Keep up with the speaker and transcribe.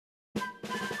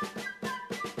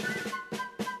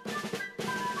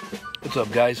What's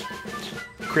up, guys?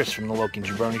 It's Chris from the Loki and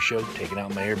Jabroni Show, taking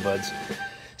out my earbuds,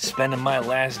 spending my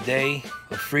last day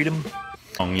of freedom.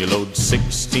 You load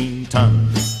 16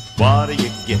 tons, what do you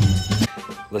get?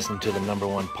 Listening to the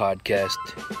 #1 podcast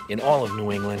in all of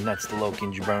New England, that's the Loki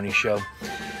and Jabroni Show.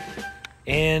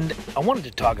 And I wanted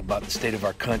to talk about the state of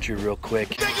our country real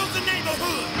quick. There goes the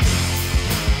neighborhood!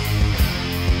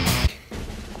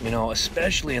 You know,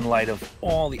 especially in light of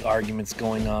all the arguments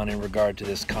going on in regard to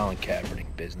this Colin Kaepernick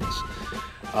business.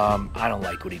 I don't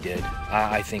like what he did.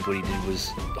 I think what he did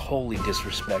was wholly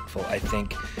disrespectful. I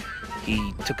think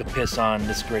he took a piss on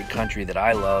this great country that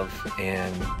I love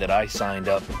and that I signed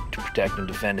up to protect and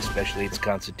defend, especially its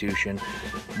Constitution.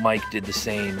 Mike did the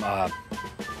same.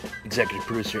 Executive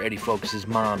producer Eddie Focus's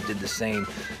mom did the same.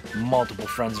 Multiple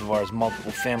friends of ours,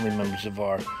 multiple family members of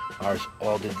ours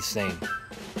all did the same.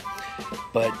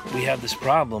 But we have this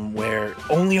problem where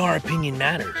only our opinion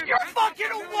matters. You're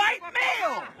fucking a white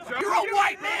male! You're a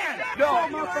white man! No,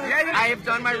 I have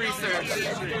done my research.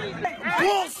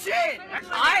 Bullshit!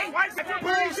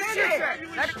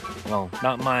 Bullshit! Well,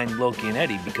 not mine, Loki and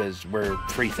Eddie, because we're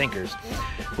free thinkers.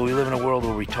 But we live in a world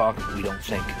where we talk, we don't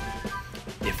think.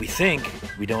 If we think,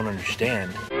 we don't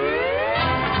understand.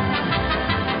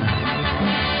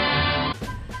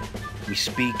 We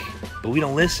speak, but we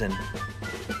don't listen.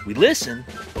 We listen,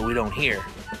 but we don't hear.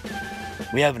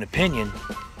 We have an opinion,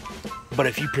 but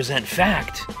if you present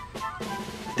fact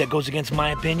that goes against my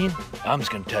opinion, I'm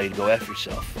just going to tell you to go F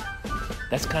yourself.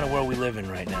 That's kind of where we live in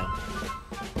right now.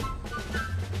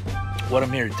 What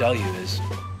I'm here to tell you is,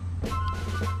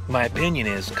 my opinion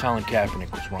is Colin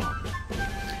Kaepernick was wrong.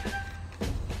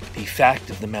 The fact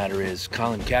of the matter is,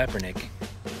 Colin Kaepernick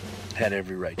had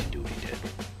every right to do what he did,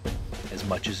 as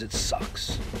much as it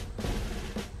sucks.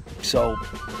 So,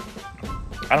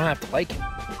 I don't have to like it.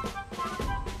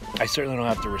 I certainly don't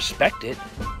have to respect it,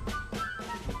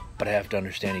 but I have to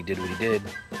understand he did what he did.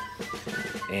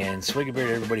 And swig a beer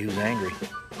to everybody who's angry.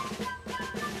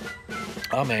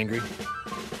 I'm angry,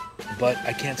 but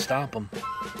I can't stop him,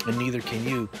 and neither can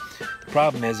you. The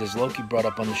problem is, as Loki brought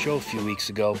up on the show a few weeks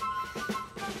ago,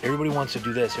 everybody wants to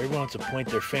do this. Everyone wants to point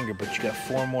their finger, but you got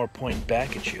 4 more pointing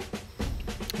back at you.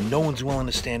 No one's willing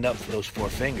to stand up for those 4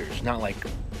 fingers. Not like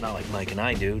Mike and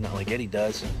I do, not like Eddie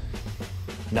does,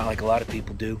 not like a lot of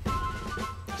people do.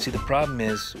 See, the problem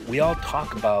is, we all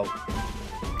talk about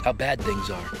how bad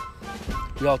things are.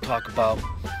 We all talk about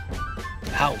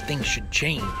how things should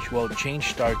change. Well, change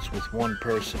starts with one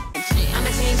person. I'ma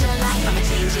change your life, I'ma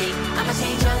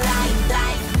change your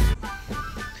life.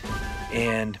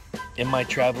 And in my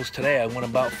travels today, I went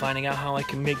about finding out how I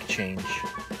can make change,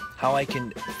 how I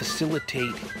can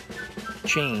facilitate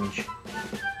change,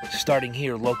 starting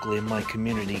here locally in my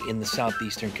community, in the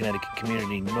southeastern Connecticut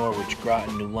community, Norwich,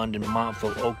 Groton, New London,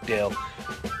 Montville, Oakdale,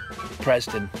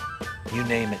 Preston, you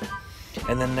name it.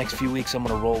 And then the next few weeks I'm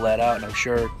going to roll that out, and I'm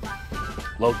sure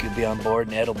Loki will be on board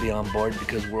and Ed will be on board,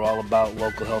 because we're all about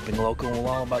local helping local, and we're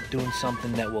all about doing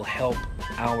something that will help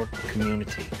our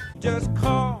community. Just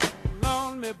call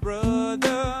on me,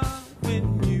 brother,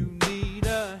 when you need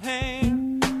a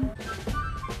hand.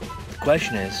 The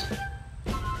question is,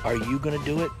 are you going to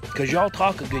do it? Because y'all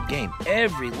talk a good game.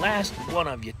 Every last one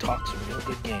of you talks a real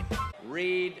good game.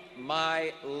 Read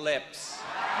my lips.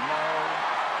 No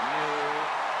new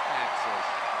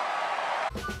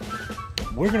taxes.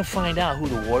 We're going to find out who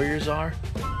the Warriors are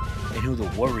and who the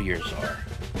Worriers are.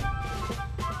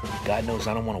 God knows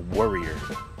I don't want a warrior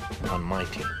on my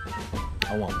team.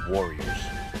 I want warriors.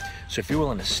 So if you're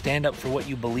willing to stand up for what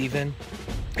you believe in,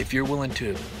 if you're willing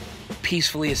to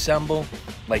peacefully assemble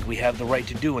like we have the right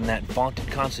to do in that vaunted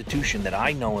Constitution that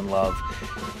I know and love,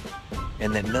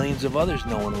 and that millions of others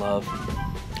know and love,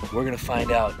 we're going to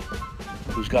find out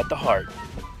who's got the heart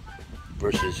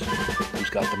versus who's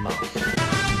got the mouth.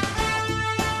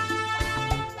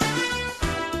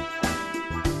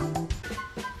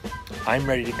 I'm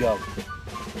ready to go.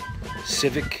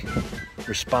 Civic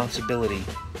responsibility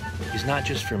is not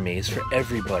just for me, it's for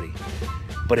everybody.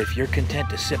 But if you're content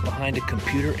to sit behind a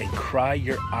computer and cry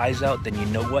your eyes out, then you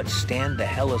know what? Stand the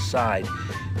hell aside,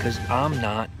 because I'm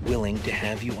not willing to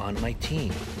have you on my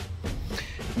team.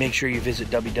 Make sure you visit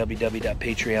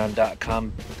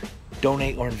www.patreon.com.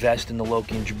 Donate or invest in the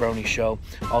Loki and Jabroni Show.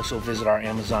 Also visit our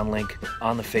Amazon link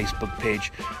on the Facebook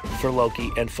page for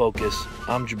Loki and Focus.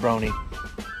 I'm Jabroni,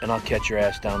 and I'll catch your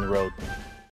ass down the road.